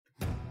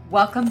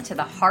Welcome to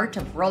the Heart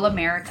of Rural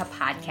America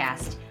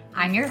podcast.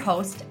 I'm your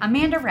host,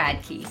 Amanda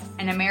Radke,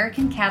 an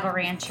American cattle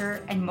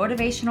rancher and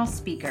motivational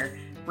speaker,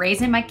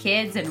 raising my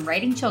kids and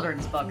writing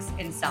children's books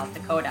in South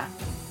Dakota.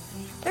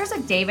 There's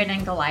a David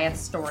and Goliath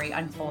story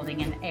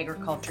unfolding in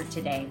agriculture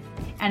today.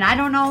 And I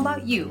don't know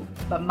about you,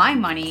 but my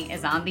money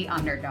is on the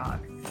underdog,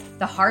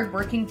 the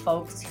hardworking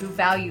folks who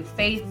value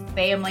faith,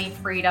 family,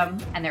 freedom,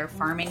 and their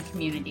farming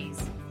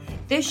communities.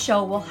 This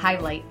show will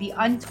highlight the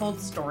untold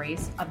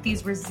stories of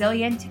these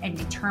resilient and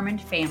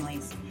determined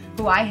families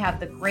who I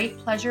have the great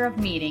pleasure of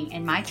meeting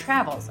in my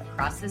travels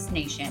across this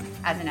nation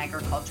as an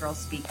agricultural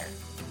speaker.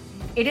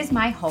 It is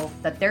my hope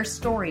that their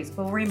stories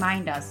will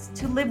remind us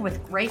to live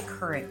with great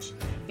courage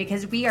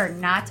because we are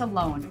not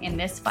alone in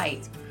this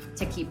fight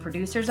to keep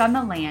producers on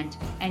the land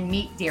and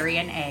meat, dairy,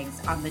 and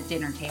eggs on the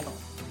dinner table.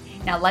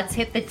 Now let's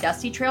hit the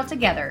dusty trail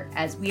together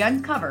as we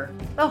uncover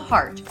the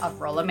heart of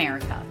rural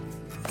America.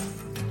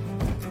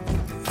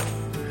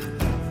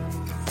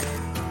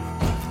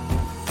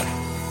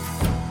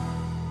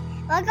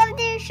 Welcome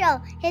to the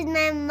show. Here's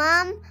my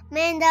mom,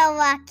 Amanda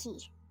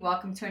Radke.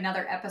 Welcome to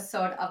another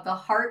episode of the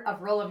Heart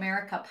of Rural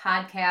America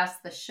podcast,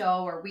 the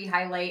show where we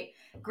highlight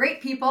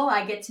great people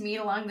I get to meet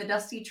along the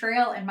dusty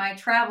trail in my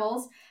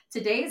travels.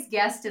 Today's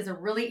guest is a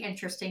really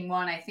interesting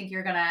one. I think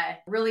you're going to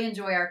really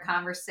enjoy our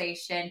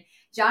conversation.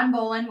 John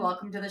Bolin,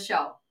 welcome to the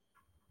show.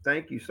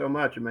 Thank you so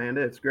much,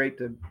 Amanda. It's great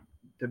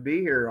to be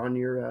here on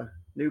your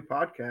new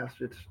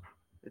podcast.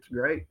 It's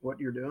great what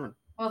you're doing.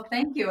 Well,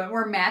 thank you. And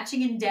we're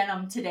matching in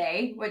denim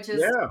today, which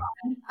is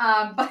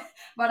fun.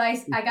 But I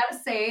got to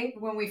say,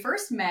 when we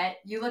first met,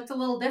 you looked a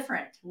little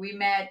different. We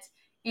met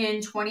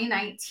in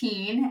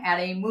 2019 at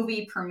a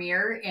movie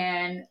premiere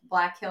in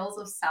Black Hills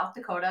of South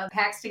Dakota.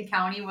 Paxton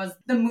County was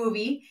the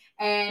movie.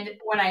 And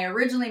when I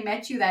originally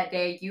met you that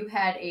day, you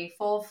had a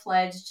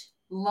full-fledged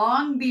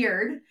long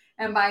beard.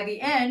 And by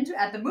the end,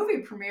 at the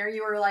movie premiere,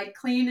 you were like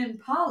clean and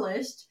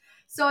polished.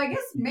 So I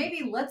guess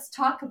maybe let's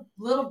talk a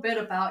little bit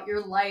about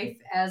your life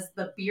as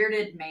the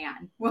bearded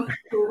man. What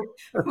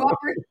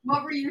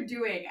were you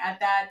doing at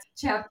that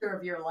chapter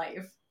of your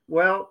life?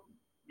 Well,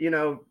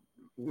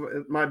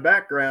 my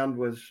background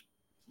was,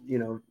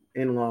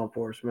 in law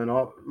enforcement.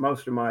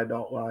 Most of my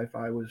adult life,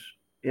 I was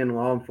in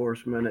law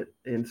enforcement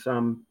in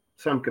some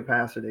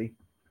capacity.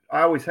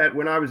 I always had,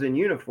 when I was in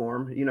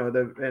uniform,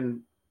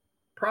 and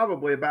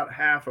probably about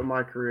half of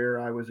my career,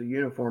 I was a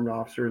uniformed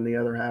officer, and the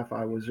other half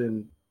I was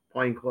in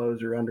plain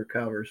clothes or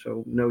undercover,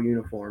 so no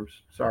uniforms.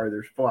 Sorry,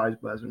 there's flies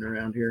buzzing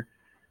around here.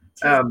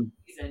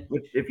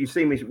 If you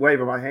see me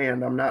waving my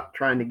hand, I'm not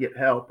trying to get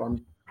help.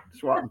 I'm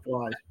swatting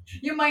flies.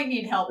 You might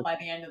need help by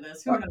the end of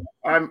this. Who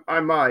knows?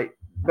 I might.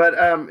 But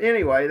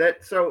anyway,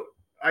 so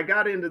I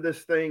got into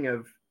this thing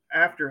of,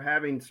 after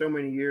having so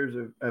many years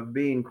of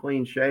being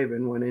clean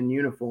shaven when in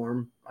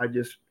uniform, I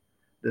just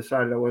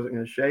decided I wasn't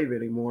going to shave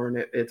anymore.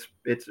 And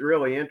it's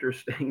really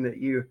interesting that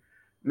you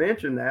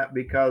mentioned that,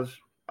 because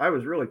I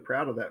was really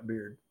proud of that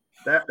beard.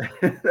 That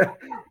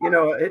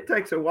it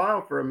takes a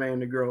while for a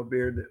man to grow a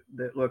beard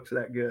that looks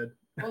that good.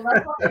 Well,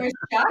 that's why it was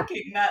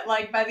shocking that,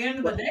 like, by the end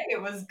of the day,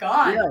 it was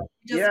gone.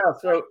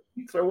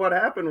 So what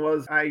happened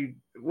was,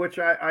 which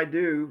I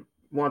do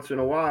once in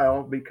a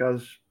while,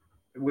 because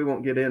we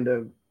won't get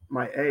into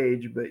my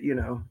age, but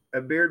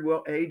a beard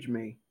will age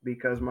me,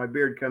 because my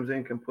beard comes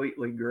in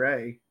completely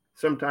gray.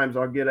 Sometimes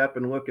I'll get up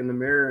and look in the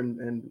mirror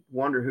and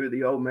wonder who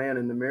the old man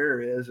in the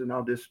mirror is, and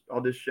I'll just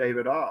shave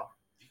it off.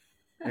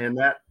 And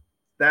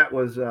that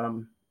was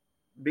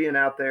being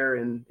out there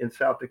in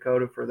South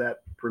Dakota for that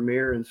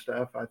premiere and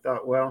stuff. I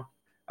thought, well,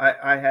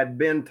 I had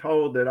been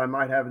told that I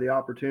might have the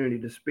opportunity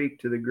to speak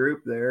to the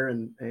group there,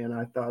 and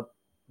I thought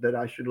that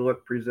I should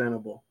look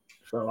presentable.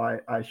 So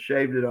I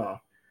shaved it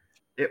off.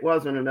 It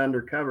wasn't an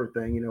undercover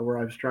thing, where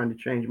I was trying to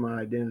change my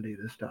identity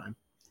this time.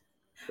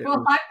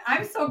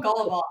 I'm so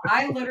gullible.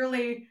 I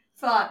literally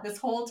thought this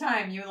whole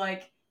time you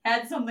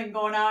had something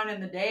going on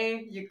in the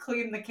day, you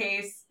cleaned the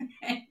case,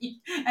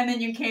 and then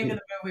you came to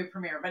the movie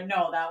premiere. But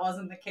no, that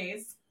wasn't the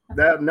case.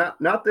 That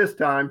not this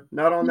time,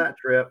 not on that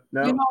trip.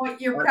 No.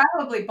 You're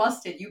probably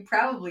busted. You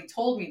probably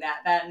told me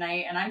that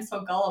night, and I'm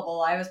so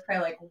gullible. I was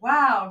probably like,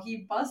 wow,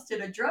 he busted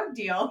a drug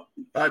deal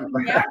in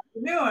the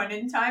afternoon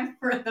in time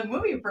for the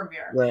movie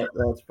premiere.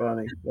 That's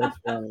funny. That's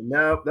funny.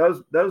 No,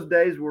 those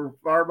days were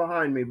far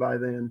behind me by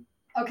then.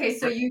 Okay,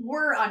 so you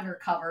were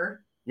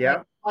undercover.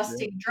 Yeah.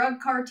 Busting drug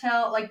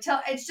cartel.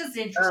 It's just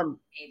interesting to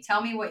me.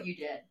 Tell me what you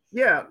did.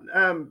 Yeah.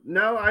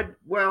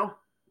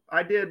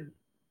 I did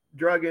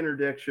drug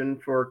interdiction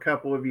for a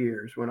couple of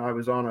years when I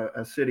was on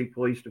a city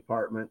police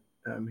department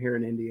here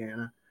in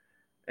Indiana.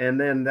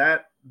 And then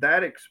that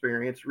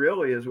experience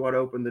really is what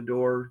opened the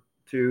door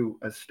to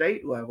a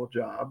state level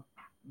job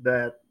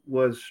that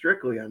was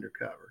strictly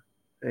undercover.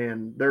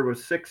 And there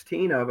was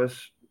 16 of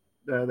us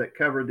that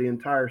covered the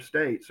entire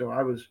state. So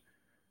I was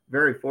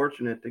very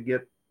fortunate to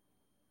get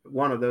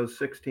one of those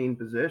 16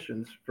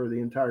 positions for the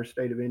entire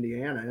state of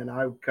Indiana. And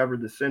I covered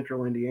the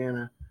central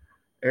Indiana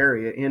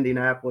area,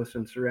 Indianapolis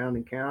and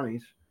surrounding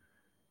counties.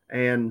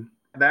 And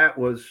that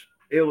was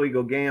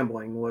illegal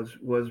gambling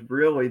was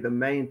really the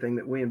main thing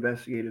that we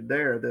investigated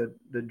there.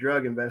 The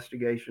drug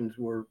investigations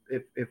were,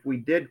 if we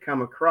did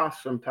come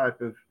across some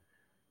type of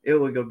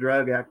illegal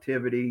drug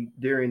activity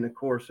during the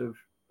course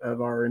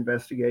of our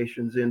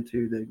investigations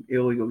into the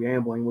illegal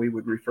gambling, we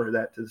would refer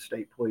that to the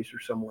state police or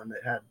someone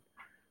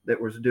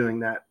that was doing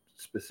that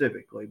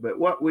specifically. But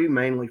what we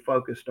mainly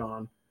focused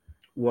on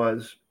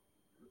was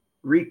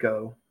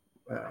RICO,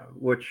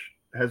 which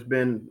has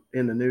been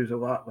in the news a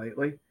lot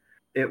lately.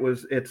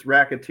 It's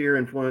racketeer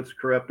influenced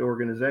corrupt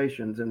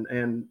organizations,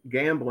 and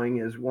gambling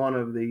is one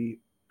of the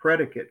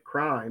predicate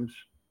crimes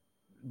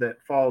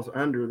that falls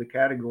under the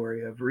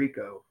category of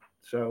RICO.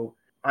 So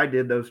I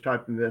did those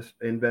type of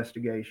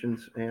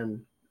investigations,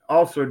 and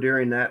also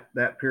during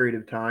that period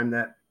of time,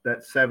 that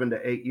 7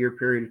 to 8 year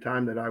period of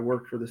time that I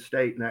worked for the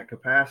state in that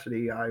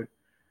capacity, I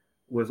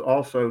was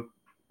also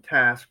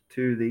tasked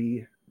to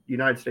the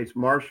United States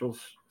Marshals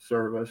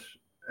Service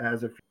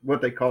as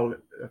what they call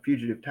a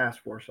fugitive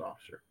task force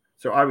officer.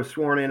 So I was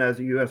sworn in as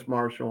a U.S.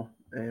 Marshal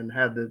and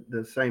had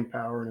the same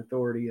power and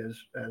authority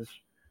as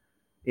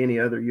any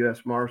other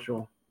U.S.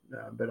 Marshal,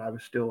 but I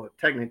was still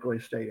technically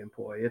a state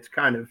employee. It's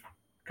kind of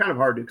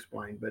hard to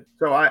explain, but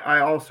so I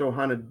also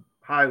hunted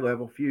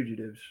high-level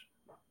fugitives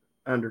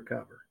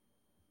undercover.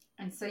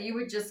 And so you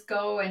would just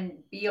go and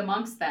be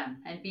amongst them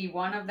and be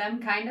one of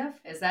them, kind of?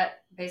 Is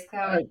that basically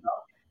how it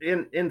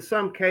goes? In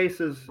some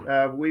cases,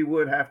 we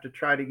would have to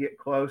try to get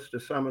close to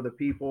some of the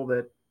people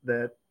that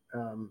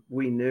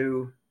we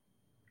knew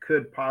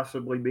could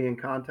possibly be in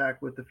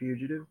contact with the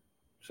fugitive.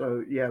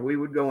 So yeah, we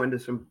would go into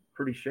some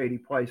pretty shady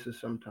places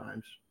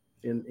sometimes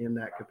in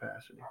that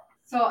capacity.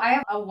 So I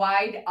have a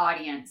wide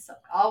audience,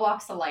 all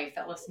walks of life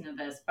that listen to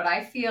this, but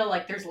I feel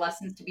like there's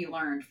lessons to be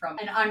learned from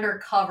an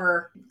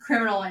undercover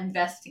criminal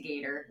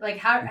investigator. Like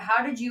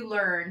how did you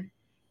learn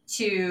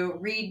to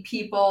read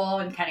people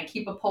and kind of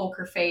keep a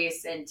poker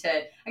face, and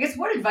I guess,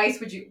 what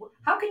advice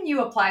how can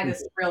you apply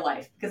this to real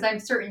life? Because I'm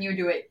certain you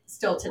do it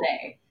still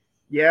today.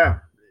 Yeah.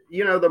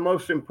 The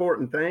most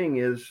important thing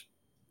is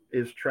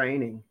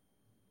training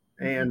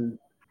and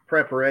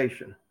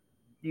preparation.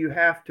 You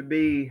have to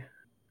be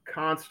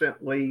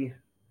constantly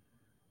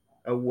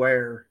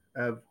aware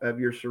of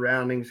your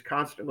surroundings,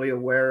 constantly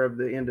aware of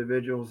the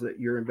individuals that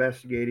you're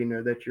investigating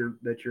or that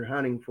you're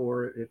hunting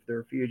for if they're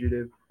a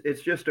fugitive.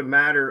 It's just a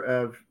matter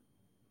of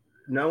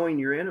knowing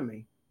your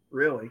enemy,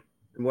 really,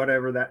 and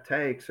whatever that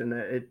takes. And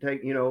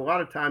a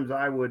lot of times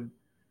I would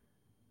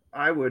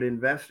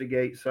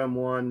investigate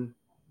someone,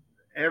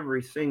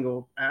 every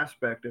single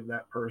aspect of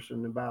that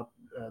person about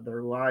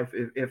their life,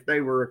 if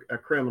they were a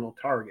criminal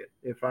target,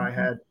 if I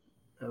had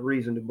a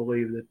reason to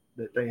believe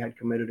that they had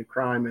committed a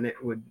crime and it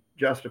would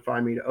justify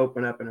me to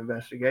open up an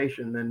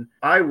investigation, then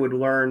I would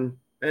learn.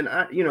 And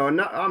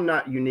I'm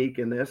not unique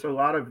in this. A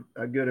lot of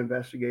good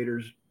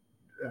investigators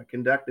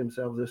conduct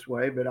themselves this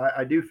way, but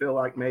I do feel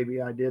like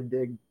maybe I did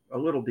dig a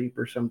little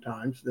deeper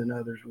sometimes than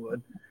others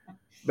would.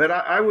 But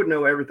I would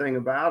know everything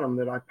about them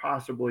that I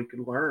possibly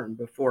could learn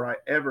before I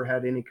ever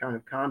had any kind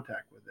of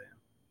contact with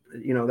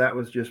them. That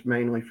was just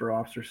mainly for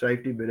officer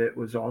safety, but it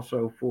was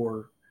also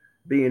for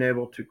being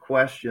able to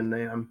question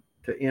them,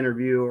 to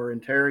interview or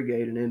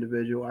interrogate an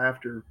individual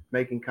after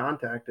making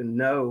contact and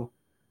know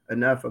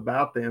enough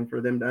about them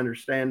for them to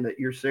understand that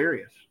you're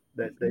serious,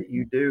 that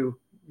you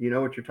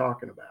know what you're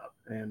talking about.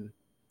 And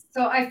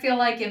so I feel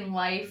like in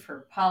life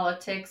or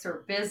politics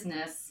or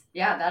business,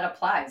 yeah, that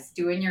applies.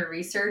 Doing your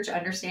research,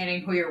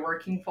 understanding who you're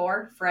working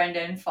for, friend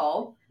and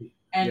foe.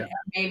 And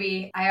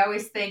maybe I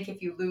always think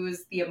if you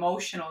lose the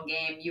emotional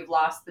game, you've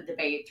lost the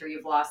debate or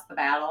you've lost the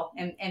battle.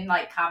 And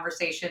like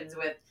conversations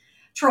with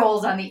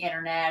trolls on the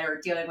internet or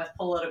dealing with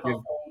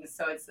political things.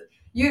 So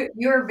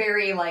you're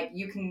very like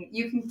you can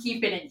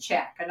keep it in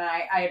check, and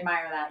I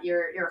admire that.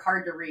 You're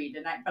hard to read,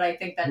 but I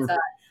think that's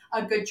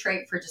a good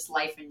trait for just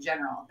life in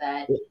general.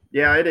 That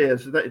it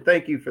is.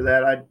 Thank you for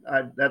that. I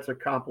that's a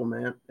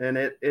compliment, and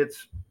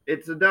it's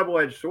a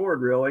double-edged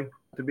sword, really,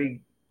 to be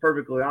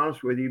perfectly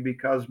honest with you,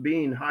 because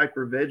being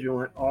hyper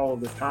vigilant all of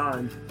the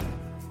time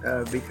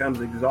becomes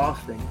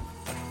exhausting.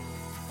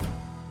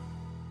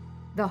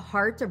 The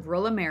Heart of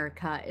Rural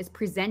America is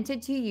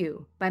presented to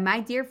you by my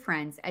dear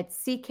friends at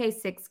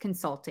CK6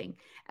 Consulting,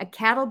 a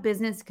cattle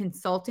business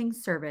consulting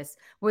service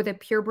with a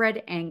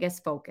purebred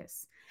Angus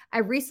focus. I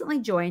recently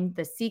joined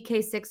the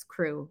CK6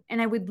 crew, and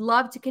I would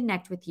love to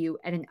connect with you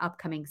at an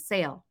upcoming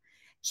sale.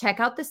 Check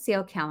out the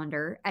sale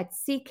calendar at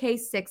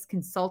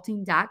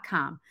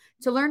CK6consulting.com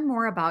to learn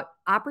more about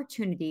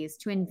opportunities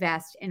to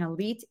invest in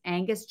elite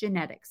Angus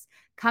genetics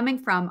coming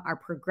from our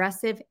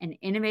progressive and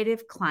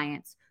innovative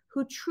clients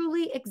who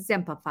truly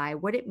exemplify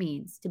what it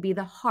means to be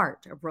the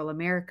heart of rural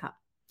America.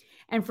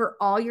 And for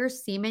all your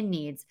semen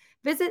needs,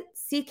 visit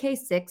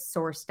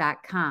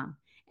CK6Source.com,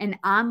 an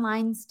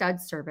online stud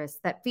service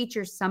that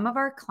features some of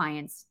our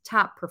clients'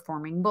 top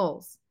performing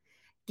bulls.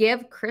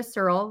 Give Chris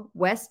Earl,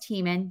 Wes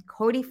Tiemann,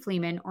 Cody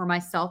Fleeman, or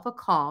myself a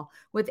call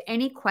with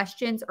any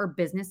questions or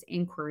business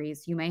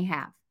inquiries you may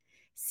have.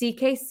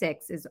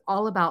 CK6 is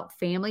all about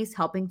families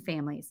helping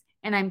families,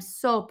 and I'm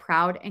so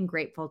proud and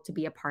grateful to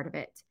be a part of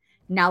it.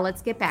 Now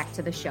let's get back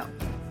to the show.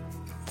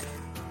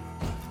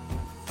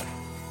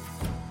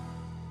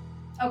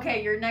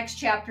 Okay, your next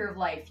chapter of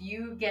life.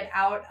 You get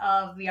out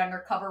of the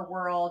undercover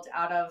world,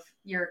 out of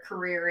your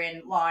career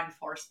in law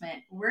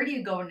enforcement. Where do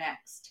you go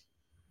next?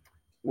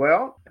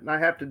 Well, I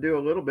have to do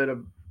a little bit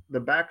of the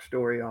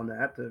backstory on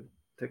that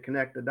to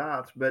connect the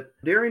dots. But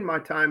during my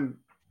time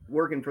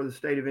working for the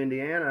state of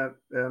Indiana,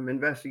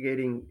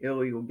 investigating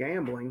illegal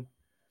gambling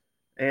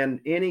and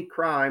any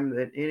crime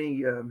that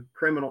any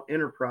criminal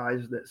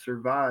enterprise that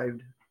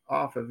survived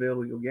off of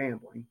illegal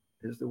gambling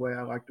is the way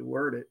I like to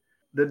word it.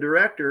 The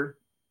director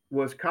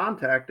was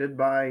contacted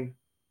by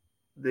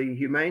the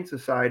Humane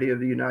Society of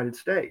the United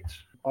States,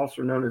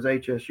 also known as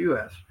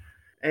HSUS,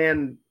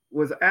 and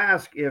was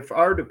asked if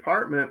our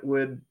department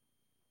would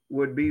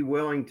be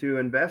willing to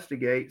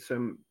investigate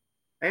some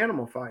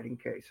animal fighting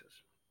cases.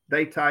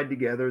 They tied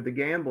together the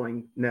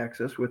gambling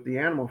nexus with the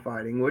animal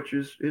fighting, which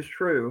is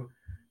true.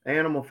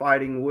 Animal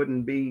fighting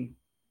wouldn't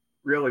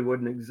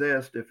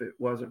exist if it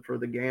wasn't for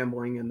the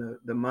gambling and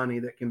the money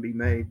that can be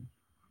made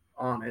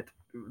on it.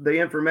 The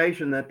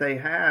information that they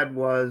had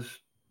was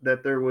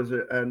that there was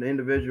an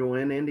individual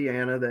in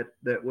Indiana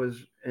that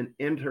was an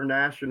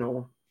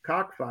international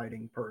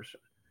cockfighting person.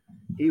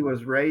 He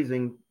was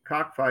raising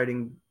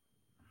cockfighting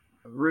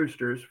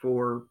roosters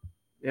for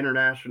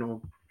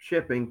international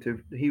shipping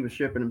he was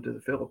shipping them to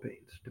the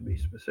Philippines, to be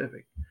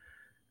specific.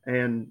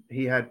 And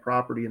he had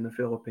property in the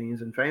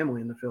Philippines and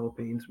family in the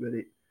Philippines, but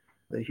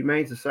the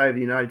Humane Society of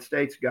the United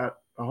States got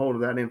a hold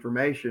of that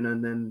information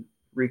and then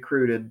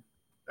recruited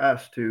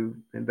us to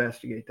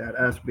investigate that,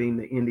 us being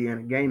the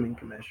Indiana Gaming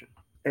Commission.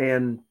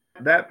 And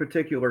that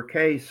particular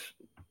case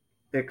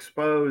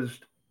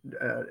exposed,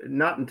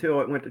 not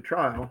until it went to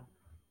trial,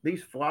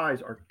 these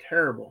flies are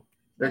terrible.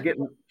 They're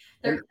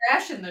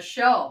crashing the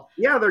show.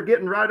 Yeah, they're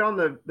getting right on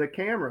the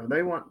camera.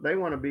 They want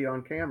to be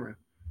on camera.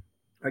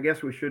 I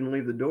guess we shouldn't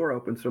leave the door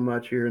open so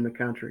much here in the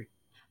country.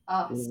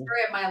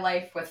 Story of my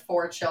life with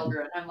 4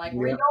 children. I'm like,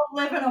 we don't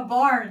live in a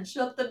barn.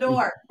 Shut the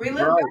door. We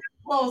live Right. very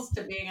close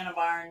to being in a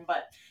barn,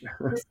 but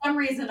for some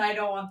reason, I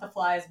don't want the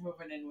flies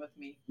moving in with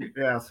me.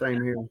 Yeah,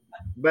 same here.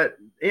 But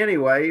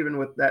anyway, even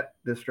with that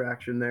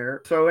distraction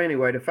there. So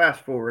anyway, to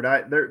fast forward,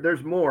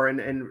 there's more,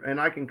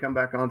 and I can come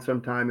back on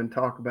sometime and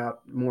talk about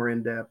more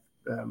in depth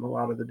a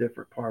lot of the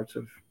different parts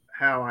of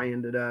how I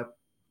ended up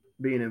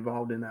being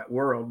involved in that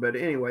world. But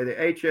anyway, the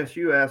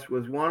HSUS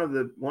was one of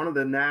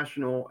the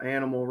national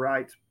animal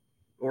rights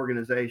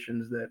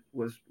organizations that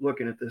was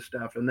looking at this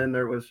stuff. And then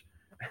there was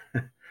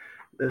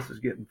this is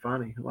getting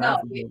funny. No,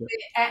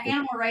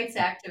 animal rights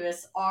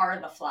activists are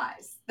the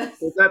flies.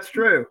 Well, that's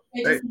true.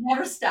 They just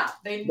never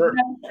stop.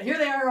 Here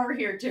they are over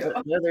here too.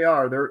 There they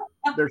are.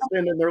 They're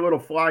sending their little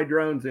fly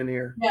drones in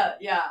here.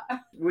 Yeah.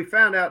 We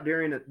found out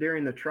during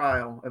the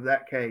trial of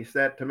that case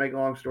that, to make a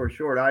long story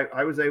short,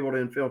 I was able to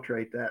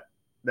infiltrate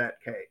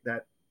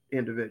that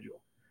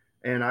individual,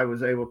 and I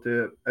was able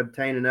to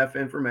obtain enough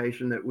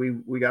information that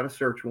we got a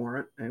search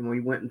warrant, and we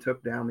went and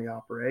took down the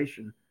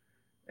operation.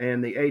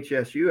 And the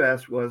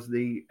HSUS was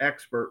the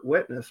expert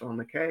witness on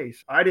the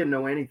case. I didn't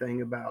know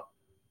anything about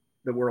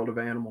the world of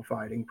animal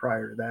fighting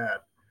prior to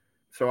that.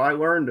 So I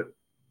learned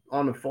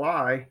on the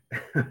fly,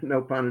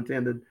 no pun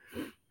intended,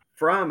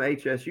 from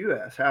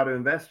HSUS how to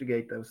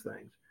investigate those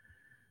things.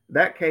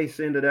 That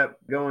case ended up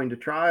going to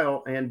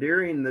trial. And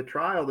during the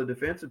trial, the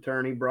defense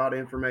attorney brought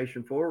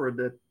information forward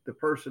that the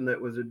person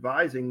that was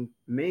advising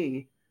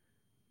me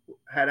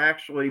had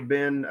actually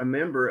been a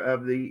member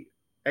of the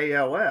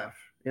ALF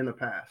in the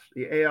past.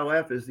 The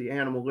ALF is the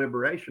Animal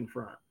Liberation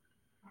Front.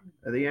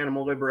 The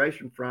Animal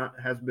Liberation Front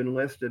has been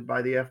listed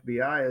by the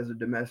FBI as a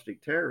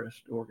domestic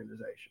terrorist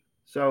organization.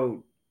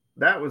 So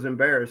that was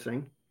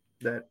embarrassing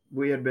that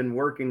we had been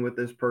working with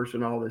this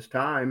person all this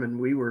time, and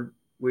we were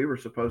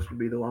supposed to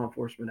be the law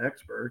enforcement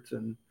experts,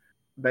 and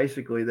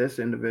basically this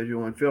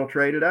individual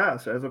infiltrated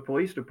us as a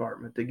police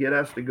department to get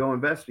us to go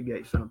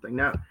investigate something.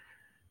 Now,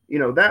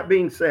 that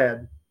being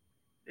said,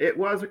 it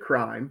was a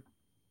crime.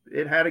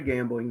 It had a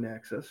gambling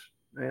nexus,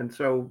 and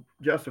so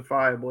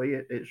justifiably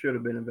it should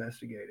have been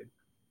investigated.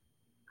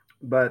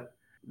 But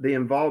the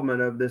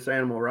involvement of this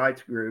animal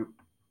rights group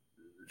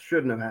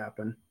shouldn't have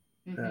happened.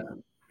 Mm-hmm.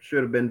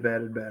 Should have been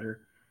vetted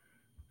better.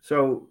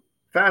 So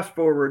fast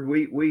forward,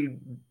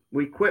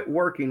 we quit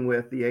working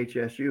with the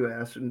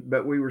HSUS,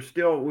 but we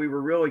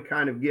were really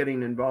kind of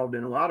getting involved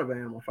in a lot of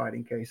animal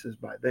fighting cases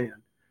by then,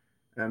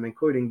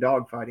 including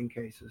dog fighting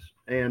cases.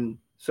 And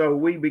so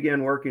we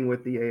began working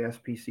with the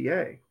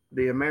ASPCA,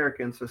 the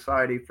American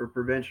Society for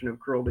Prevention of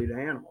Cruelty to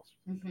Animals.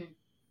 Mm-hmm.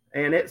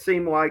 And it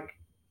seemed like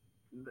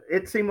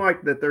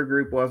that their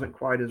group wasn't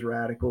quite as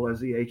radical as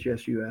the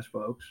HSUS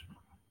folks.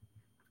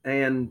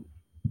 And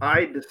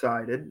I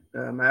decided,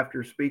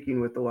 after speaking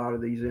with a lot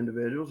of these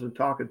individuals and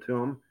talking to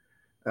them,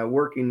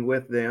 working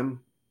with them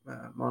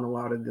on a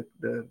lot of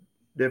the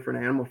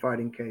different animal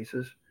fighting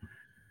cases,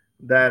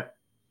 that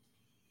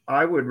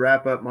I would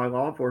wrap up my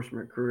law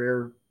enforcement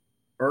career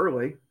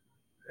early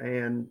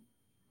and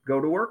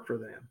go to work for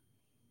them.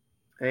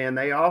 And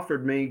they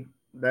offered me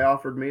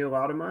a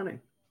lot of money.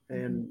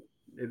 And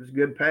it was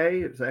good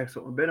pay. It was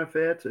excellent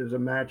benefits. It was a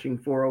matching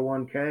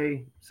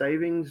 401k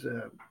savings.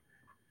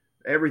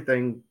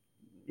 Everything,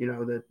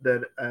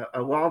 that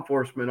a law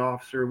enforcement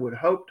officer would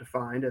hope to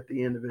find at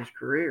the end of his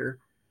career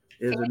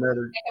is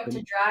another. Pick up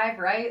to drive,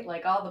 right?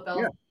 Like all the bells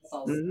Yeah. and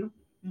whistles.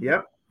 Mm-hmm.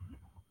 Yep.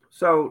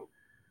 So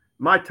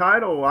my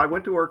title, I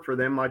went to work for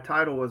them. My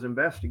title was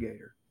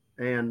investigator,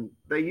 and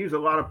they use a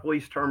lot of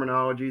police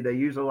terminology. They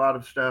use a lot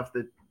of stuff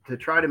that to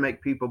try to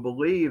make people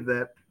believe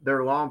that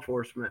they're law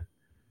enforcement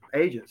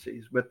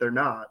agencies, but they're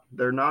not.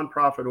 They're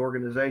nonprofit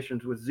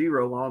organizations with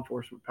zero law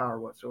enforcement power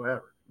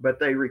whatsoever. But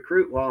they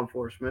recruit law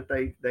enforcement.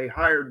 They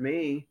hired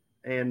me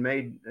and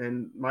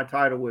my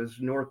title was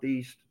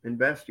Northeast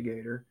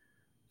Investigator.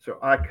 So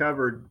I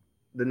covered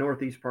the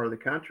northeast part of the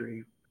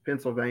country,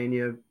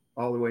 Pennsylvania,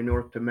 all the way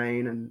north to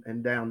Maine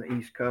and down the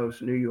East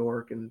Coast, New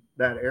York, and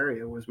that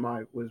area was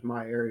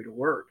my area to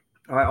work.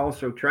 I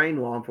also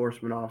trained law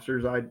enforcement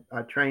officers.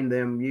 I trained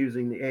them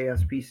using the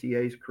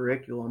ASPCA's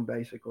curriculum,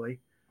 basically,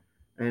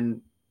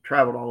 and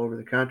traveled all over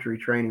the country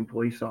training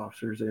police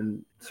officers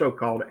in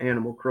so-called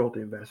animal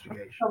cruelty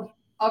investigations. Oh,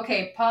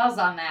 okay, pause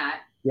on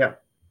that. Yeah.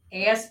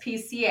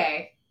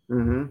 ASPCA,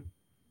 Mm-hmm.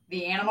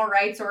 the animal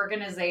rights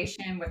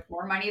organization with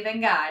more money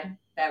than God,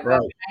 that Right.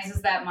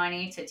 weaponizes that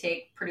money to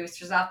take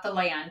producers off the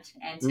land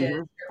and to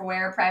Mm-hmm. strip away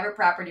our private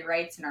property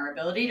rights and our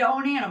ability to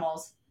own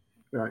animals.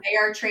 Right. They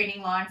are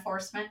training law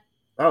enforcement.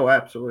 Oh,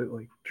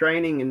 absolutely.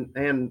 Training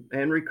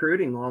and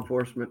recruiting law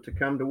enforcement to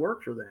come to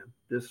work for them.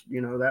 Just,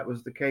 that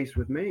was the case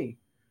with me.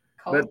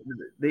 Cool. But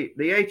the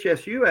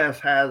HSUS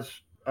has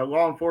a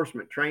law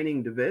enforcement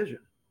training division,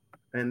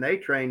 and they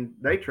train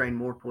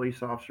more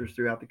police officers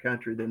throughout the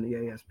country than the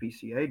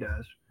ASPCA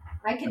does.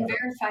 I can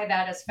verify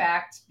that as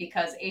fact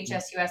because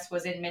HSUS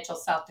was in Mitchell,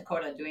 South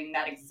Dakota, doing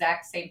that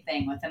exact same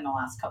thing within the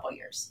last couple of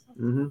years.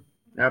 Mm-hmm.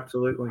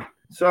 Absolutely.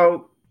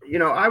 So,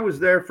 I was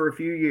there for a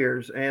few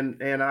years,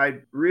 and I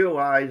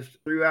realized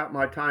throughout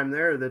my time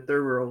there that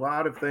there were a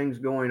lot of things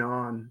going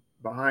on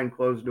behind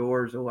closed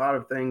doors, a lot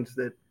of things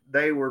that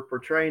they were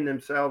portraying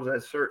themselves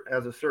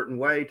as a certain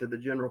way to the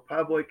general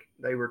public.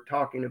 They were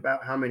talking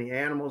about how many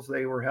animals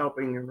they were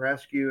helping and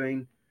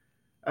rescuing,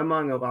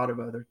 among a lot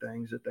of other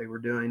things that they were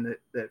doing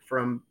that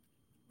from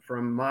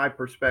my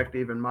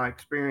perspective and my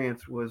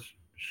experience was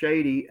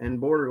shady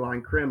and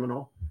borderline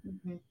criminal.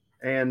 Mm-hmm.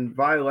 And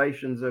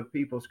violations of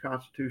people's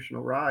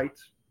constitutional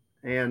rights.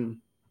 And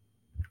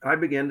I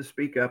began to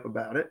speak up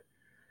about it.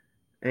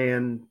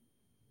 And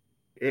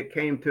it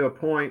came to a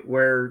point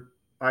where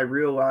I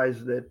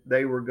realized that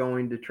they were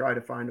going to try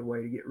to find a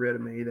way to get rid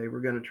of me. They were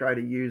going to try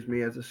to use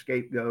me as a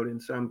scapegoat in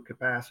some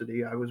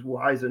capacity. I was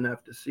wise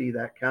enough to see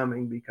that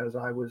coming because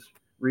I was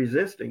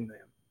resisting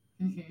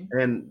them. Mm-hmm.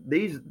 And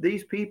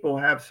these people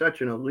have such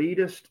an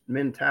elitist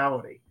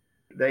mentality.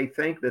 They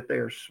think that they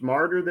are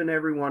smarter than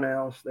everyone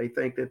else. They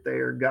think that they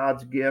are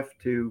God's gift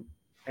to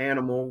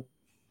animal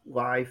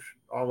life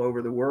all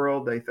over the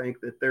world. They think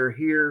that they're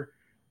here.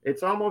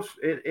 It's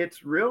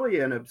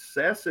really an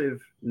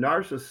obsessive,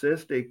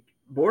 narcissistic,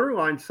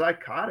 borderline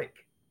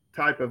psychotic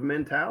type of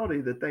mentality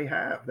that they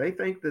have. They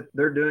think that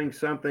they're doing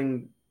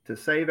something to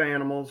save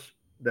animals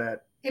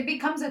that it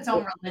becomes its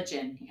own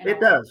religion. It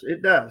does.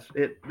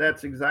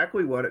 That's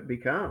exactly what it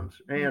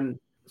becomes. And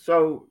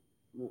so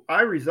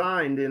I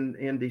resigned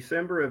in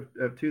December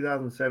of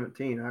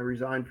 2017. I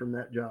resigned from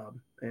that job,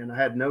 and I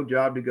had no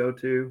job to go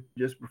to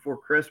just before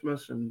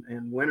Christmas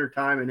and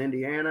wintertime in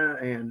Indiana.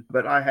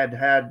 But I had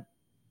had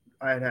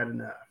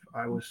enough.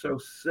 I was so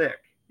sick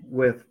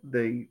with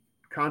the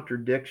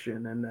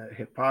contradiction and the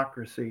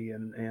hypocrisy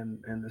and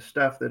the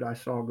stuff that I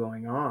saw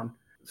going on.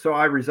 So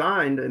I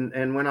resigned,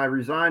 and when I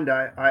resigned,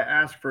 I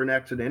asked for an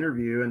exit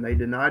interview, and they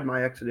denied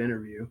my exit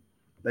interview.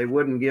 They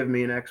wouldn't give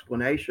me an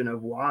explanation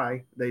of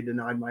why they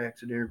denied my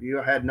exit interview.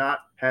 I had not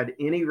had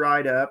any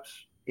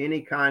write-ups,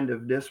 any kind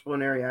of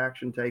disciplinary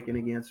action taken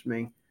against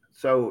me.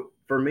 So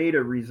for me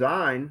to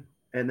resign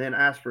and then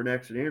ask for an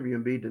exit interview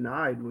and be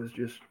denied was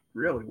just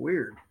really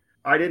weird.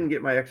 I didn't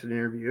get my exit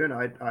interview, and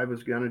I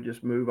was going to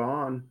just move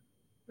on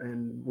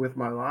and with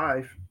my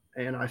life.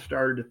 And I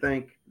started to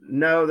think,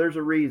 no, there's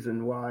a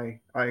reason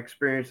why I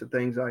experienced the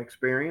things I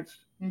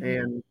experienced, mm-hmm.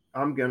 and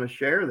I'm going to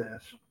share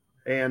this.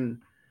 And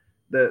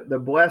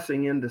the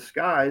blessing in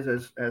disguise,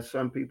 as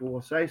some people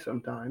will say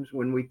sometimes,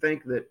 when we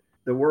think that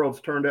the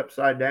world's turned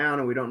upside down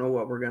and we don't know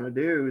what we're going to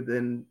do,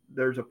 then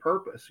there's a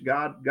purpose.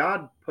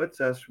 God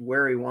puts us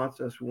where he wants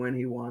us when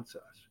he wants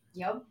us.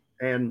 Yep.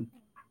 And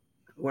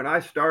when I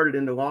started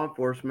into law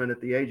enforcement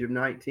at the age of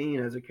 19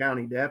 as a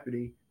county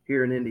deputy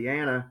here in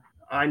Indiana,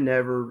 I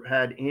never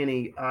had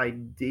any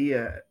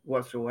idea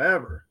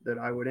whatsoever that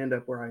I would end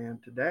up where I am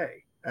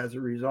today as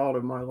a result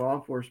of my law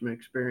enforcement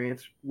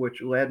experience,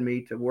 which led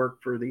me to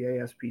work for the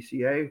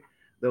ASPCA,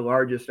 the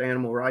largest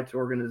animal rights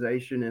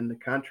organization in the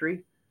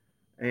country,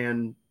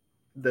 and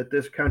that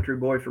this country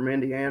boy from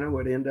Indiana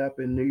would end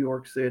up in New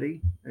York City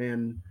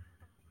and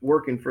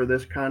working for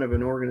this kind of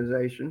an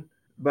organization.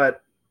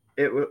 But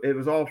it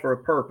was all for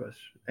a purpose.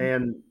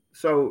 And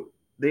so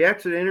the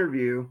exit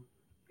interview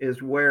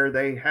is where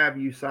they have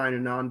you sign a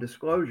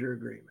non-disclosure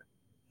agreement.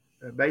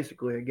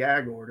 basically a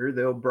gag order.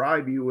 They'll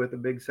bribe you with a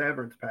big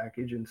severance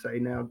package and say,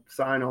 now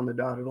sign on the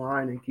dotted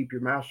line and keep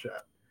your mouth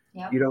shut.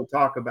 Yep. You don't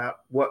talk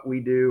about what we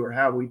do or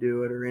how we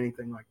do it or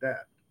anything like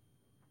that.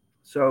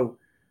 So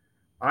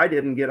I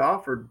didn't get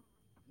offered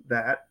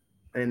that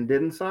and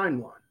didn't sign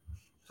one.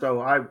 So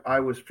I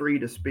was free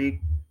to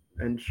speak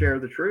and share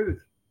the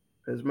truth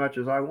as much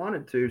as I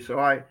wanted to. So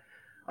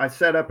I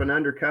set up an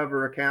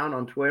undercover account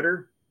on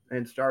Twitter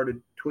and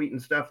started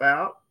tweeting stuff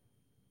out.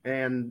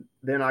 And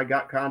then I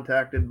got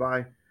contacted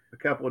by a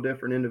couple of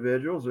different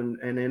individuals and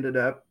ended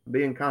up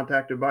being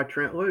contacted by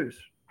Trent Luce.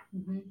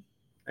 Mm-hmm.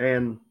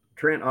 And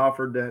Trent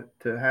offered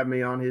to have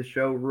me on his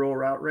show, Rural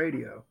Route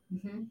Radio.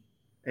 Mm-hmm.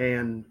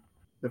 And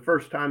the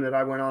first time that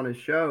I went on his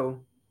show,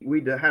 we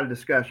had a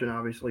discussion,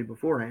 obviously,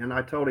 beforehand.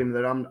 I told him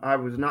that I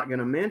was not going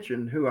to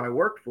mention who I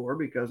worked for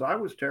because I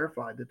was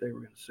terrified that they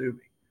were going to sue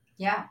me.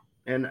 Yeah.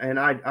 And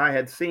I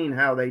had seen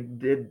how they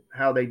did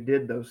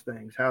those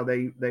things, how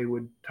they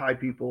would tie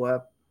people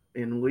up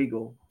in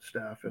legal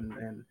stuff.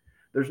 And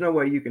there's no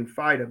way you can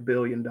fight $1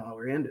 billion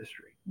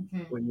industry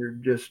when you're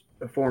just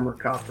a former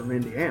cop from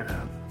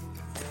Indiana.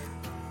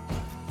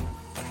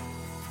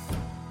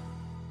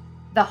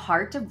 The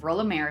Heart of Rural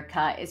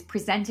America is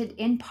presented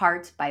in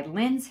part by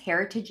Linz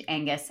Heritage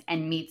Angus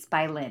and Meats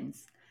by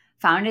Linz.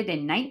 Founded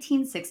in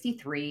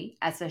 1963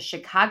 as a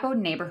Chicago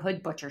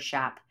neighborhood butcher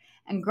shop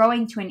and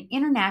growing to an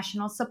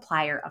international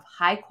supplier of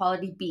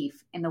high-quality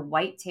beef in the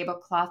white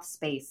tablecloth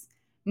space,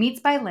 Meats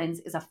by Linz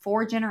is a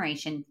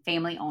 4-generation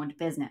family-owned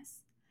business.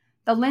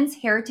 The Linz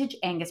Heritage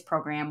Angus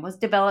program was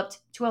developed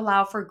to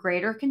allow for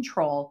greater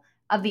control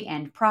of the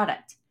end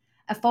product,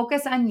 a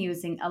focus on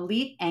using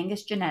elite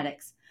Angus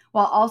genetics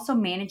while also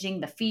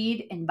managing the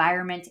feed,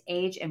 environment,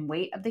 age, and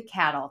weight of the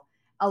cattle,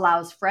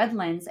 allows Fred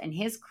Linz and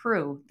his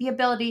crew the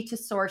ability to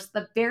source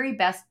the very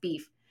best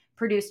beef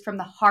produced from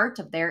the heart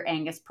of their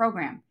Angus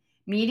program,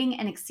 meeting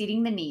and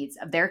exceeding the needs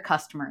of their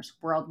customers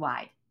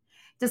worldwide.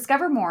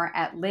 Discover more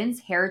at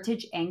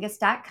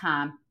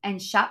linzheritageangus.com and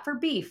shop for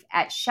beef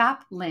at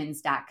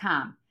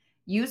shoplinz.com.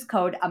 Use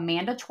code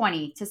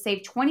AMANDA20 to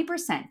save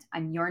 20%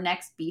 on your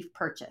next beef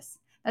purchase.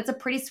 That's a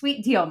pretty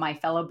sweet deal, my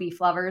fellow beef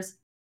lovers.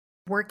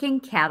 Working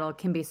cattle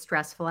can be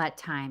stressful at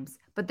times,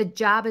 but the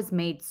job is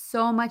made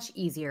so much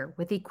easier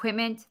with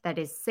equipment that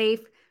is safe,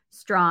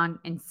 strong,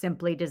 and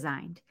simply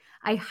designed.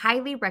 I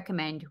highly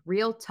recommend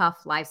Real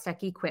Tuff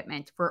Livestock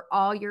equipment for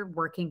all your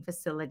working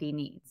facility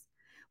needs.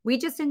 We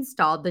just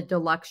installed the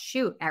deluxe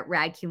chute at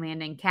Radke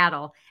Land and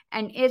Cattle,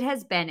 and it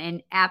has been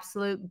an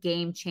absolute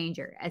game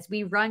changer as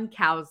we run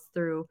cows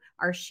through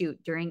our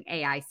chute during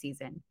AI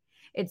season.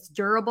 It's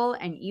durable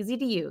and easy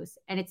to use,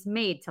 and it's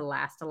made to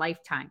last a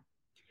lifetime.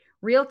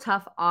 Real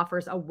Tuff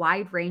offers a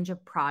wide range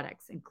of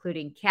products,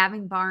 including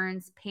calving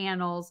barns,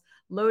 panels,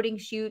 loading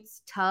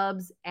chutes,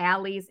 tubs,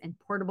 alleys, and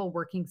portable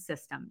working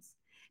systems.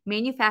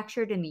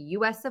 Manufactured in the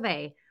US of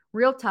A,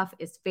 Real Tuff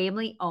is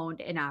family owned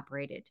and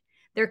operated.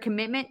 Their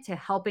commitment to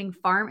helping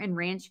farm and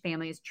ranch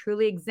families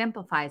truly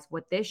exemplifies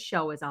what this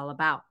show is all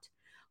about.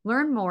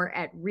 Learn more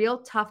at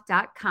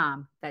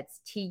realtuff.com, that's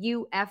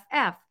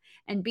TUFF,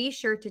 and be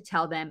sure to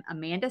tell them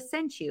Amanda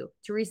sent you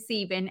to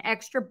receive an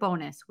extra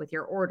bonus with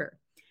your order.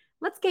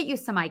 Let's get you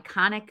some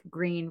iconic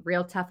green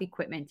Real Tuff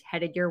equipment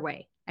headed your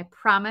way. I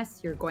promise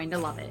you're going to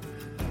love it.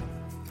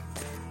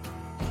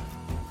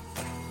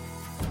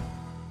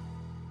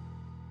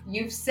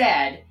 You've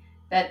said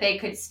that they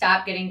could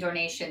stop getting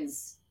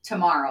donations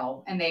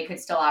tomorrow and they could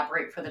still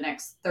operate for the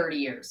next 30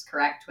 years,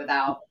 correct?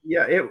 Without.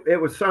 Yeah,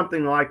 it was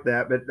something like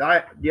that. But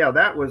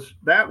that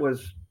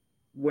was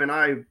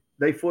when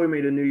they flew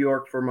me to New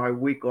York for my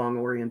week-long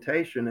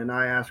orientation, and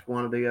I asked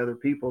one of the other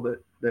people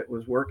that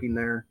was working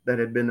there, that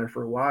had been there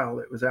for a while,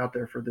 that was out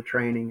there for the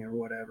training or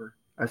whatever.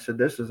 I said,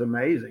 this is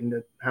amazing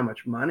that how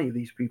much money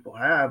these people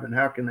have and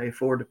how can they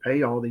afford to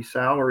pay all these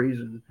salaries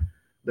and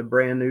the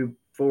brand new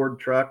Ford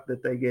truck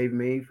that they gave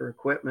me for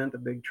equipment, the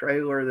big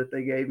trailer that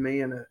they gave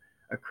me, and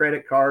a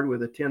credit card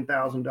with a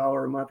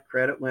 $10,000 a month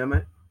credit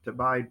limit to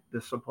buy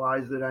the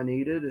supplies that I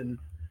needed. And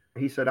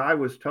he said, I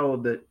was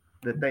told that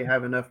they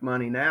have enough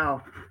money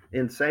now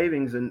in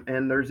savings, and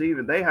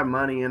they have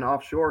money in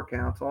offshore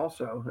accounts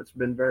also. It's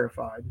been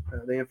verified.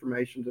 The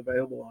information's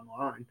available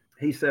online.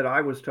 He said,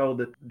 I was told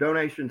that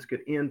donations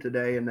could end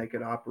today and they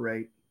could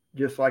operate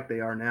just like they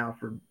are now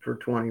for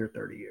 20 or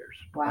 30 years.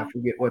 Wow. I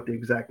forget what the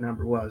exact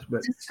number was,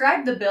 but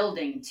describe the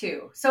building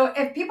too. So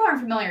if people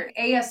aren't familiar,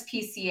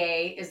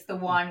 ASPCA is the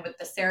one with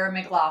the Sarah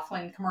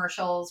McLachlan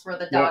commercials where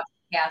the dogs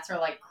and cats are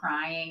like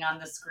crying on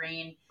the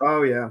screen.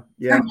 Oh yeah.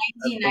 For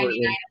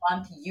 $19.99 a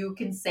month, you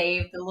can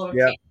save the little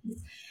kids.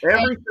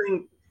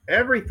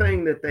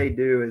 Everything that they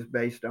do is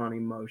based on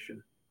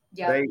emotion.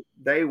 Yep.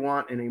 They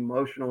want an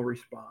emotional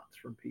response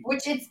from people.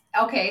 Which it's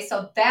okay.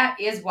 So that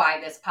is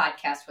why this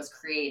podcast was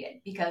created,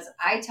 because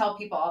I tell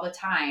people all the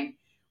time,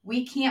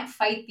 we can't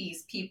fight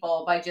these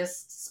people by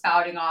just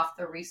spouting off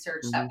the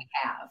research that we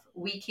have.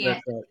 We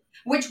can't,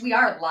 which we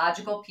are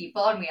logical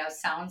people and we have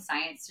sound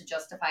science to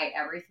justify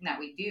everything that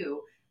we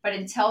do. But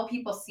until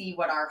people see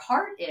what our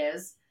heart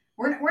is,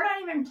 we're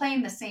not even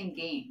playing the same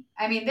game.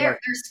 I mean, they're Right.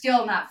 they're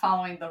still not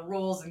following the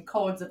rules and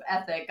codes of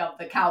ethic of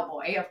the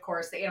cowboy, of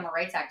course, the animal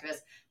rights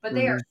activists, but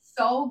they are Hmm.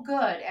 so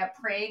good at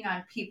preying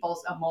on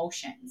people's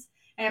emotions.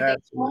 And if they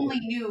Absolutely. only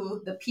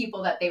knew the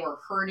people that they were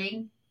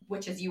hurting,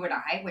 which is you and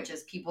I, which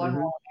is people in Hmm.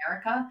 rural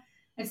America,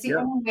 it's the Yeah.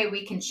 only way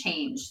we can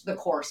change the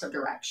course of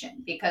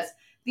direction because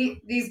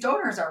these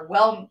donors are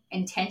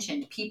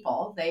well-intentioned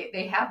people.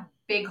 They have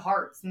big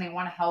hearts and they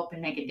want to help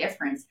and make a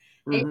difference.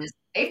 Hmm.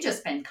 They've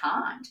just been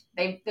conned.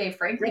 They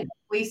frankly Yeah. been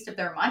fleeced of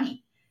their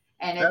money,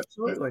 and it's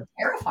Absolutely.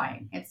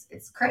 terrifying.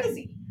 It's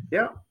crazy.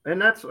 Yeah. And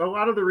that's a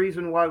lot of the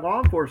reason why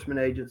law enforcement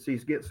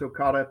agencies get so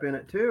caught up in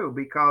it too,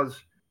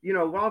 because,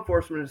 law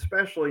enforcement,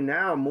 especially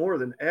now more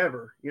than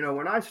ever,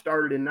 when I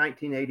started in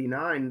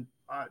 1989,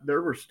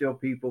 there were still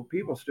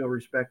people still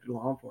respected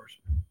law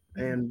enforcement.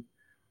 Mhm. And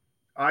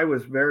I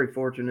was very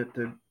fortunate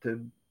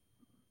to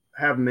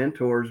have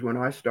mentors when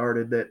I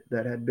started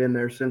that had been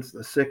there since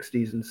the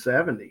 60s and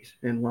 70s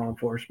in law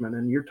enforcement.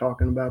 And you're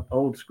talking about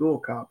old school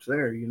cops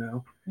there.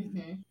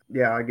 Mhm.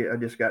 Yeah, I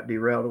just got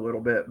derailed a little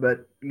bit,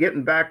 but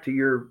getting back to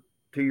your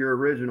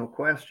original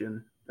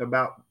question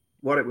about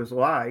what it was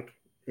like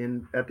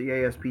in at the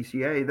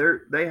ASPCA,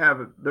 they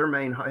have their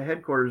main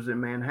headquarters in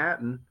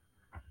Manhattan.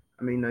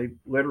 I mean, they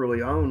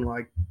literally own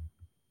like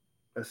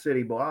a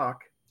city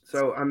block.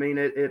 So I mean,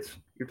 it's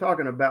you're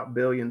talking about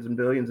billions and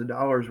billions of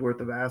dollars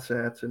worth of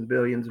assets and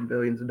billions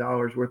of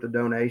dollars worth of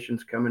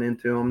donations coming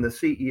into them. The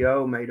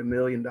CEO made $1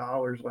 million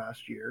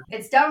last year.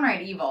 It's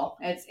downright evil.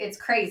 It's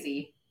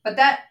crazy. But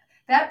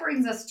that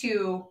brings us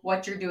to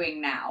what you're doing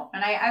now,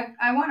 and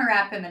I want to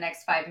wrap in the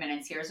next 5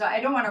 minutes here, so I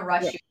don't want to Yeah,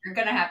 rush you. You're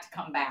going to have to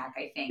come back,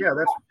 I think. yeah,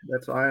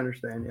 that's I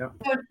understand.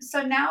 Yeah.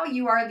 So now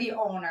you are the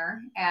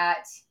owner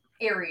at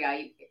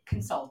Area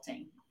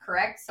Consulting,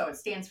 correct? So it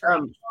stands for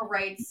Um, Animal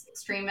Rights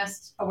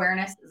Extremist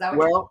Awareness. Is that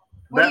what you're? well,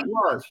 What do that you?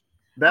 was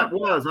that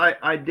was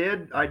I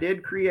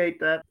did create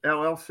that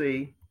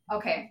LLC,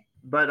 Okay.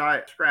 but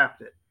I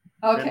scrapped it,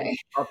 and Okay.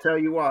 I'll tell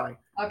you why.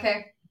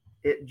 Okay.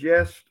 It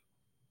just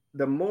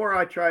the more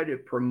I tried to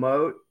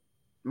promote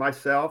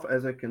myself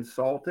as a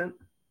consultant,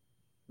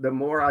 the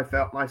more I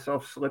felt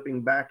myself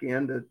slipping back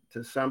into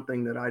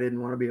something that I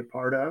didn't want to be a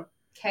part of.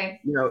 Okay.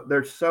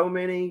 There's so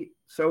many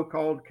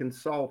so-called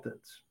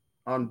consultants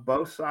on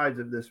both sides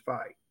of this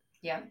fight,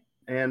 Yeah.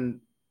 and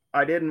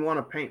I didn't want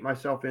to paint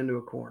myself into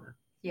a corner.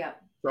 Yeah.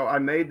 So I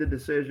made the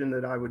decision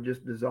that I would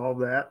just dissolve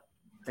that.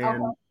 Okay.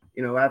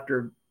 And,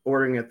 after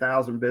ordering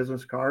 1,000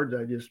 business cards,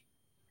 I just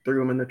threw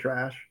them in the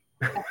trash.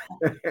 and,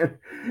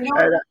 You know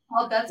what and that's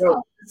called? That's so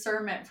called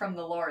discernment from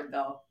the Lord,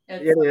 though.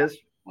 It's it is.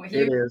 well, It He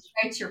is.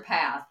 writes your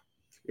path.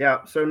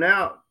 Yeah. So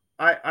now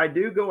I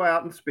do go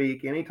out and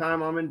speak.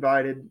 Anytime I'm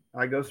invited,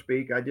 I go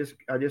speak. I just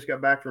got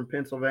back from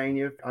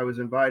Pennsylvania. I was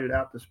invited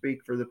out to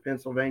speak for the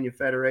Pennsylvania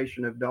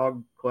Federation of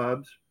Dog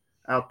Clubs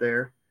out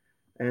there.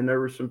 And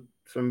there were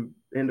some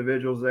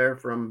individuals there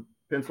from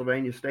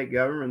Pennsylvania state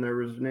government. There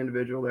was an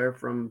individual there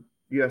from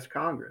U.S.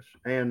 Congress,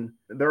 and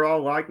they're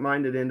all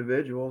like-minded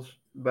individuals.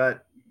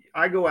 But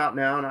I go out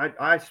now and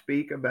I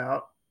speak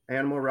about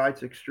animal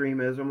rights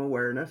extremism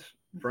awareness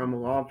from a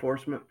law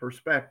enforcement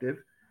perspective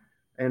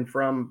and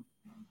from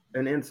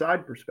an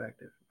inside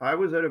perspective. I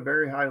was at a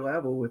very high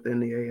level within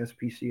the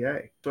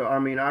ASPCA. So, I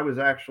mean,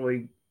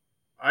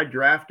 I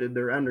drafted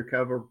their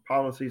undercover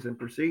policies and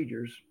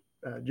procedures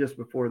just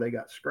before they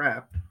got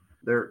scrapped.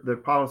 Their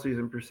policies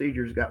and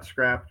procedures got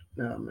scrapped,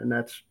 and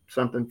that's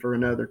something for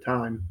another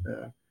time.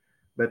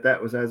 But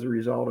that was as a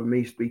result of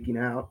me speaking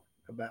out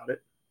about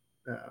it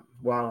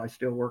while I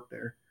still work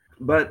there.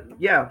 But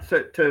yeah,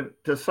 so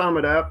to sum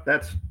it up,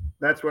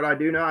 that's what I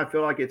do now. I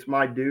feel like it's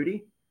my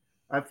duty.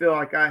 I feel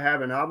like I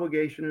have an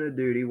obligation and a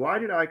duty. Why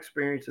did I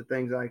experience the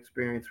things I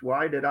experienced?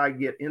 Why did I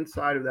get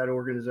inside of that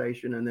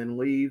organization and then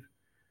leave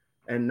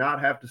and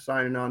not have to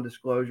sign a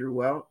non-disclosure?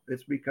 Well,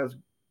 it's because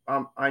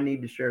I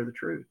need to share the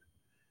truth.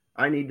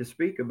 I need to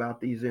speak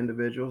about these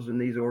individuals and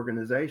these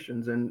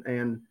organizations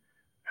and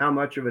how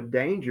much of a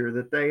danger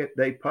that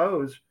they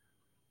pose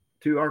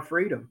to our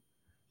freedom.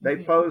 They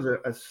Mhm. pose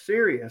a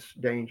serious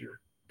danger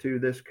to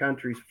this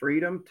country's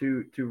freedom,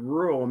 to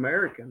rural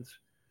Americans'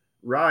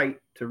 right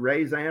to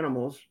raise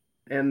animals.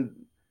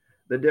 And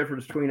the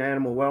difference between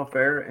animal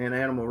welfare and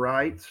animal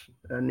rights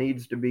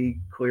needs to be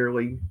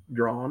clearly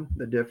drawn,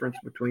 the difference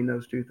between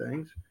those two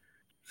things.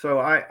 So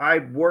I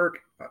work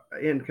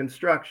in the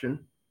construction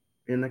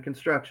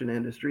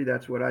industry.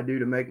 That's what I do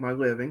to make my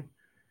living.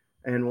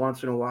 And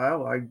once in a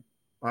while,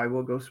 I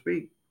will go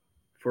speak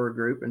for a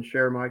group and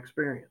share my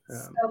experience.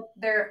 So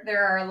there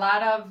are a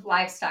lot of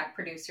livestock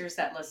producers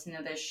that listen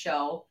to this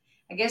show.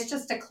 I guess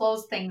just to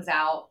close things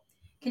out,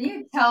 can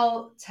you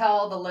tell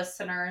the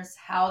listeners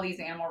how these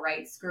animal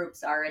rights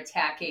groups are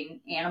attacking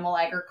animal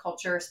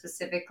agriculture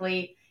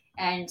specifically,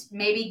 and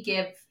maybe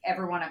give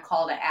everyone a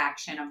call to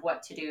action of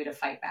what to do to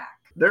fight back?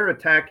 They're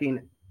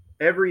attacking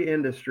every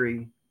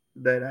industry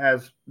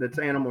that's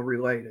animal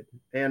related,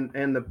 and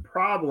the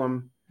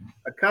problem,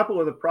 a couple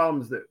of the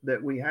problems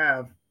that we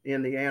have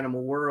in the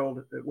animal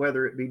world,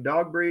 whether it be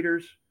dog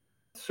breeders,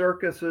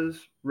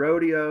 circuses,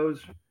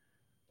 rodeos,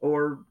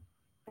 or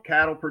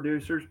cattle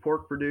producers,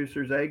 pork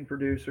producers, egg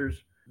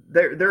producers.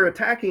 They're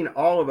attacking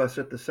all of us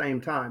at the same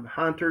time.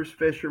 Hunters,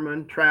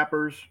 fishermen,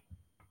 trappers,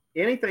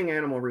 anything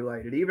animal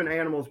related, even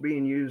animals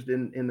being used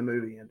in the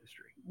movie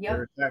industry. Yep.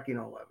 They're attacking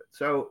all of it.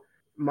 So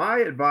my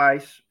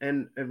advice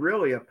and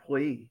really a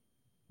plea,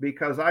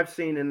 because I've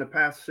seen in the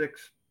past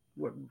 6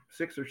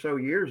 or so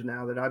years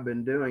now that I've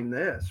been doing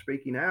this,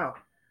 speaking out,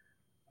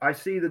 I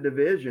see the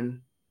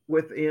division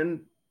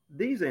within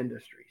these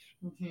industries.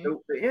 Mm-hmm.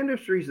 The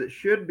industries that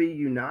should be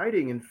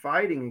uniting and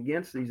fighting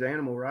against these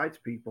animal rights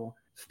people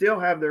still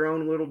have their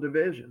own little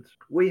divisions.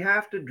 We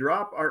have to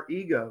drop our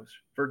egos,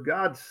 for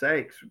God's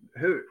sakes.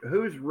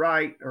 Who's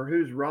right or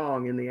who's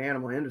wrong in the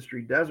animal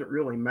industry doesn't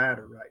really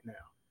matter right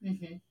now.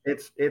 Mm-hmm.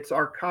 It's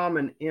our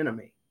common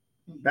enemy.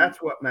 Mm-hmm. That's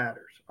what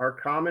matters. Our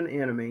common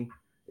enemy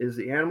is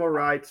the animal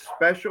rights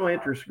special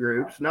interest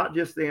groups, not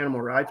just the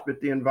animal rights, but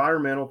the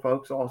environmental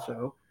folks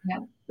also.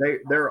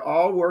 Yep. They're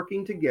all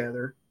working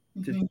together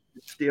to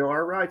steal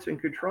our rights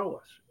and control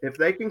us. If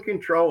they can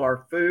control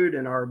our food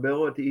and our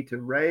ability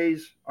to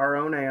raise our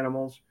own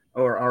animals,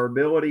 or our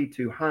ability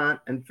to hunt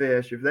and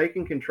fish, if they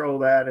can control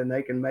that and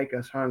they can make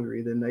us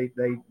hungry, then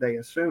they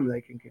assume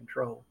they can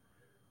control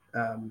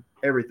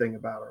everything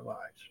about our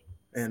lives.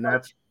 And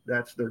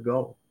that's their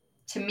goal.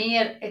 To me,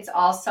 it's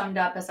all summed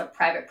up as a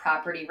private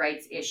property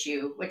rights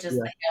issue, which is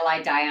the hill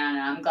I die on.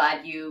 And I'm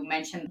glad you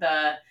mentioned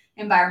the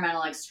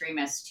environmental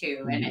extremists too.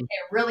 Mm-hmm. And it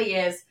really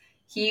is,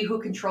 he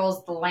who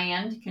controls the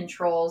land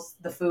controls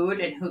the food,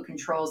 and who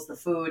controls the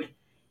food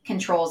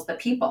controls the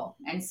people.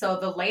 And so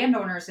the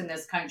landowners in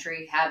this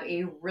country have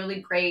a really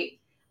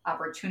great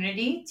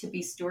opportunity to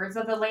be stewards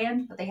of the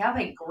land, but they have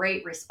a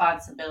great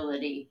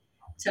responsibility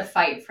to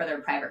fight for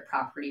their private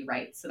property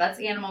rights. So that's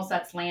animals,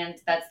 that's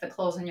land, that's the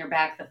clothes on your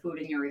back, the food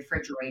in your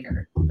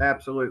refrigerator.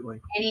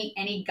 Absolutely.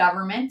 Any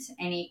government,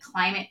 any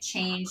climate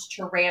change,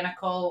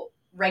 tyrannical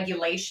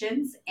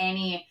regulations,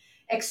 any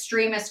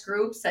extremist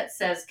groups that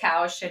says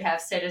cows should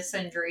have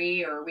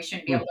citizenry, or we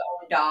shouldn't be able to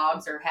own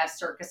dogs or have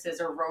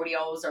circuses or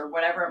rodeos or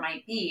whatever it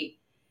might be.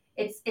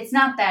 It's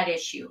not that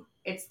issue.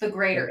 It's the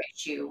greater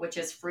issue, which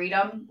is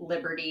freedom,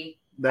 liberty,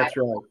 that's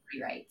right,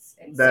 rights.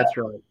 And that's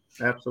right.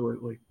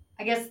 Absolutely.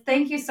 I guess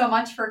thank you so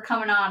much for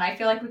coming on. I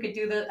feel like we could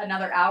do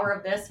another hour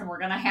of this, and we're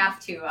going to have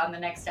to on the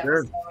next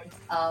episode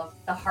of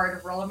The Heart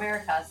of Rural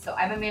America. So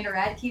I'm Amanda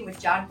Radke with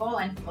John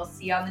Bolin. We'll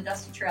see you on the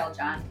Dusty Trail,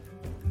 John.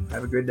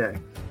 Have a good day.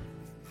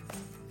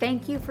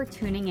 Thank you for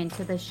tuning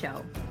into the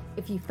show.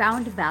 If you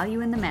found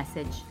value in the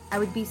message, I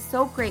would be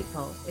so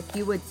grateful if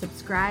you would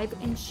subscribe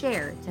and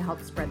share to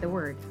help spread the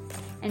word.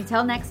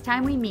 Until next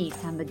time we meet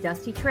on the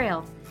Dusty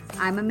Trail,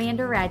 I'm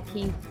Amanda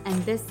Radke,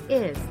 and this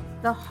is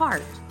The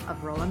Heart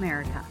of Rural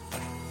America.